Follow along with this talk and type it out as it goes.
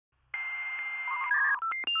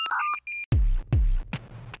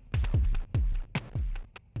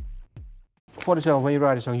for example, when you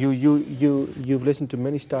write a song, you've listened to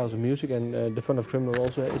many styles of music, and the Fun of Criminal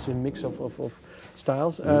also is a mix of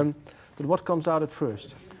styles. But what comes out at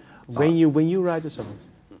first when you write a song?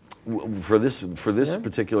 For this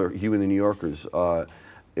particular Huey and the New Yorkers,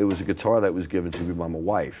 it was a guitar that was given to me by my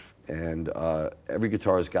wife, and every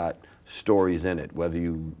guitar's got stories in it, whether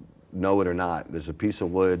you know it or not. There's a piece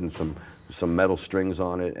of wood and some metal strings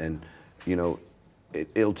on it, and you know,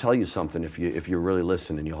 it'll tell you something if you really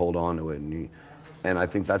listen and you hold on to it. And I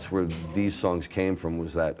think that's where these songs came from,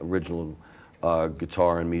 was that original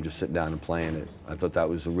guitar and me just sitting down and playing it. I thought that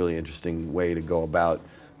was a really interesting way to go about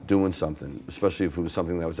doing something, especially if it was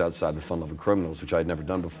something that was outside the Fun Lovin Criminals, which I had never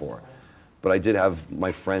done before. But I did have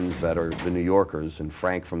my friends that are the New Yorkers, and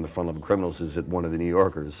Frank from the Fun Lovin Criminals is one of the New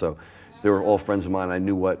Yorkers. So they were all friends of mine. I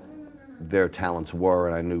knew what their talents were,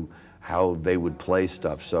 and I knew how they would play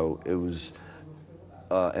stuff. So it was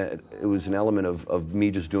an element of me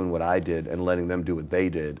just doing what I did and letting them do what they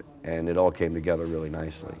did, and it all came together really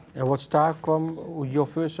nicely. And what style come your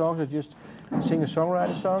first songs? Or just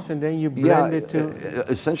singer-songwriter songs, and then you blend it to?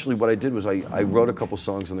 Essentially, what I did was I wrote a couple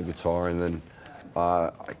songs on the guitar, and then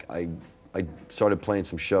I started playing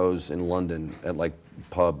some shows in London at like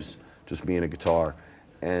pubs, just me and a guitar.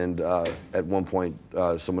 And at one point,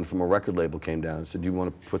 someone from a record label came down and said, "Do you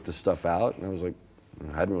want to put this stuff out?" And I was like,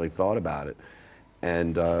 I hadn't really thought about it.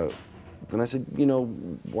 And then I said, you know,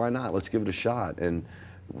 why not? Let's give it a shot. And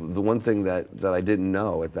the one thing that I didn't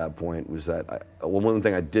know at that point was that, one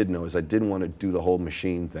thing I did know is I didn't want to do the whole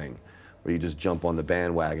machine thing, where you just jump on the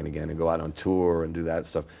bandwagon again and go out on tour and do that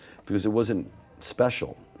stuff, because it wasn't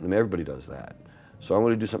special. I mean, everybody does that. So I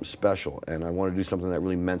wanted to do something special, and I wanted to do something that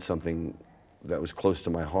really meant something that was close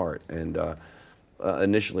to my heart. And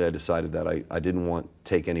initially I decided that I didn't want to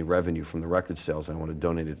take any revenue from the record sales. I wanted to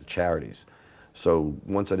donate it to charities. So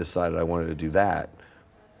once I decided I wanted to do that,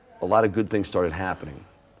 a lot of good things started happening.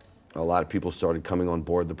 A lot of people started coming on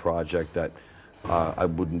board the project that I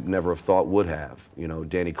would never have thought would have. You know,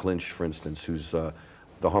 Danny Clinch, for instance, who's the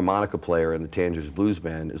harmonica player in the Tangiers Blues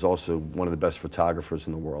Band, is also one of the best photographers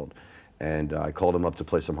in the world. And I called him up to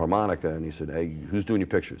play some harmonica, and he said, "Hey, who's doing your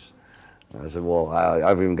pictures?" And I said, "Well, I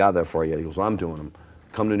haven't even got that far yet." He goes, "Well, I'm doing them.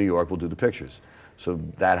 Come to New York, we'll do the pictures." So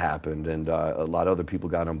that happened, and a lot of other people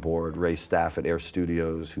got on board. Ray Staff at Air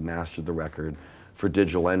Studios, who mastered the record for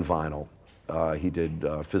digital and vinyl. He did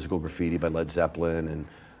Physical Graffiti by Led Zeppelin, and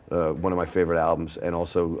one of my favorite albums, and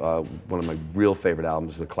also one of my real favorite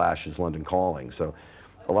albums, The Clash's London Calling. So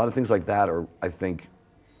a lot of things like that are, I think,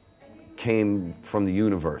 came from the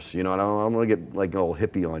universe. You know, and I don't want to get like all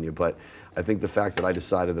hippie on you, but I think the fact that I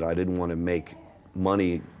decided that I didn't want to make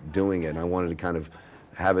money doing it, and I wanted to kind of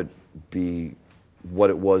have it be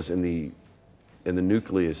what it was in the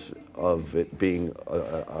nucleus of it being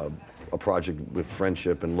a project with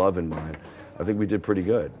friendship and love in mind, I think we did pretty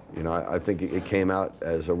good. You know, I think it came out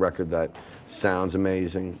as a record that sounds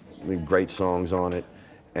amazing, great songs on it,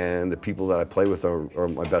 and the people that I play with are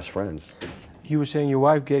my best friends. You were saying your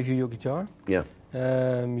wife gave you your guitar? Yeah.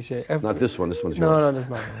 You say not this one. This one's no, yours. No, that's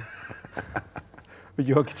mine. With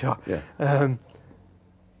your guitar. Yeah.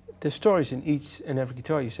 There's stories in each and every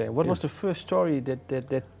guitar you say. What was the first story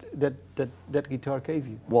that guitar gave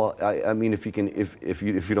you? Well, I mean, if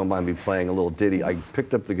you don't mind me playing a little ditty, I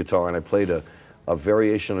picked up the guitar and I played a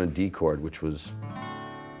variation on a D chord, which was,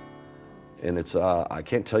 and it's I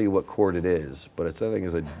can't tell you what chord it is, but it's, I think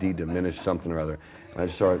it's a D diminished something or other. And I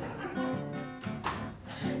started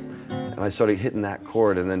hitting that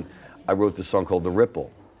chord, and then I wrote this song called The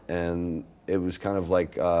Ripple, and it was kind of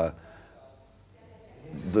like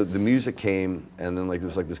the music came, and then like it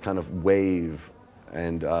was like this kind of wave,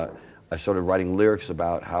 and I started writing lyrics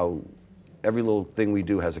about how every little thing we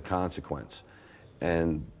do has a consequence,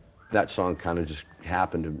 and that song kind of just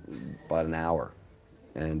happened in about an hour,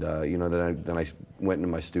 and you know, then I went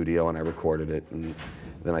into my studio and I recorded it, and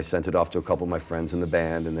then I sent it off to a couple of my friends in the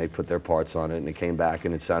band, and they put their parts on it, and it came back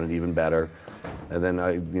and it sounded even better. And then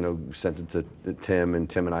I, you know, sent it to Tim, and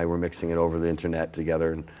Tim and I were mixing it over the internet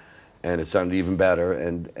together, and it sounded even better.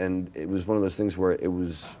 And it was one of those things where it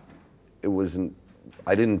wasn't,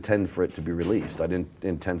 I didn't intend for it to be released. I didn't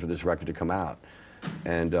intend for this record to come out.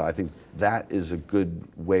 And I think that is a good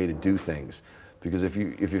way to do things, because if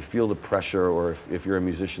you feel the pressure, or if you're a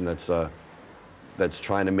musician that's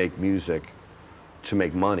trying to make music to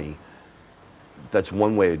make money, that's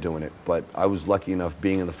one way of doing it. But I was lucky enough,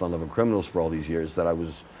 being in the Fun Lovin Criminals for all these years, that I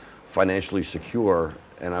was financially secure,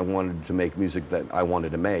 and I wanted to make music that I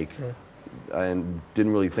wanted to make, and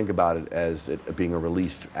didn't really think about it as it being a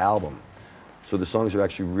released album. So the songs are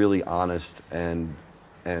actually really honest and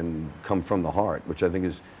come from the heart, which I think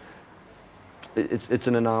is, it's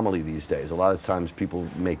an anomaly these days. A lot of times people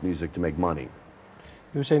make music to make money.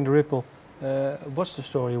 You were saying the ripple. What's the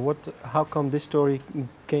story? How come this story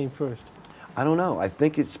came first? I don't know. I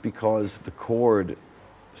think it's because the chord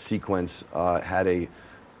sequence had a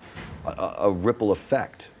ripple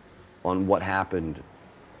effect on what happened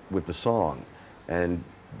with the song, and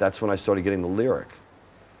that's when I started getting the lyric,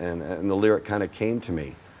 and the lyric kind of came to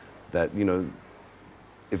me, that, you know,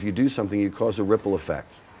 if you do something, you cause a ripple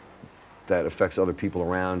effect that affects other people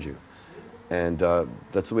around you, and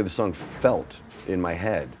that's the way the song felt in my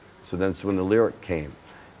head. So that's when the lyric came,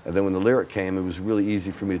 and then when the lyric came, it was really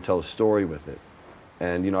easy for me to tell a story with it.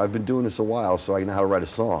 And you know, I've been doing this a while, so I know how to write a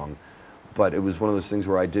song, but it was one of those things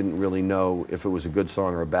where I didn't really know if it was a good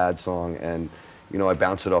song or a bad song, and you know, I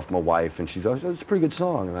bounced it off my wife, and she's like, "That's a pretty good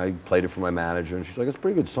song," and I played it for my manager, and she's like, "That's a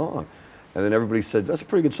pretty good song," and then everybody said, "That's a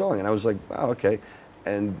pretty good song," and I was like, "Wow, okay,"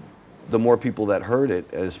 and the more people that heard it,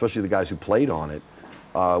 and especially the guys who played on it,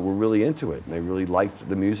 were really into it, and they really liked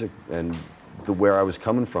the music and where I was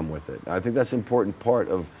coming from with it. And I think that's an important part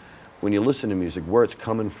of when you listen to music, where it's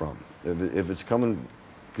coming from. If it's coming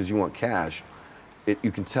because you want cash,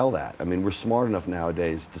 you can tell that. I mean, we're smart enough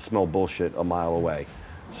nowadays to smell bullshit a mile away.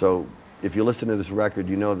 So if you listen to this record,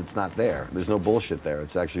 you know that it's not there. There's no bullshit there.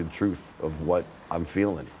 It's actually the truth of what I'm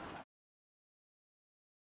feeling.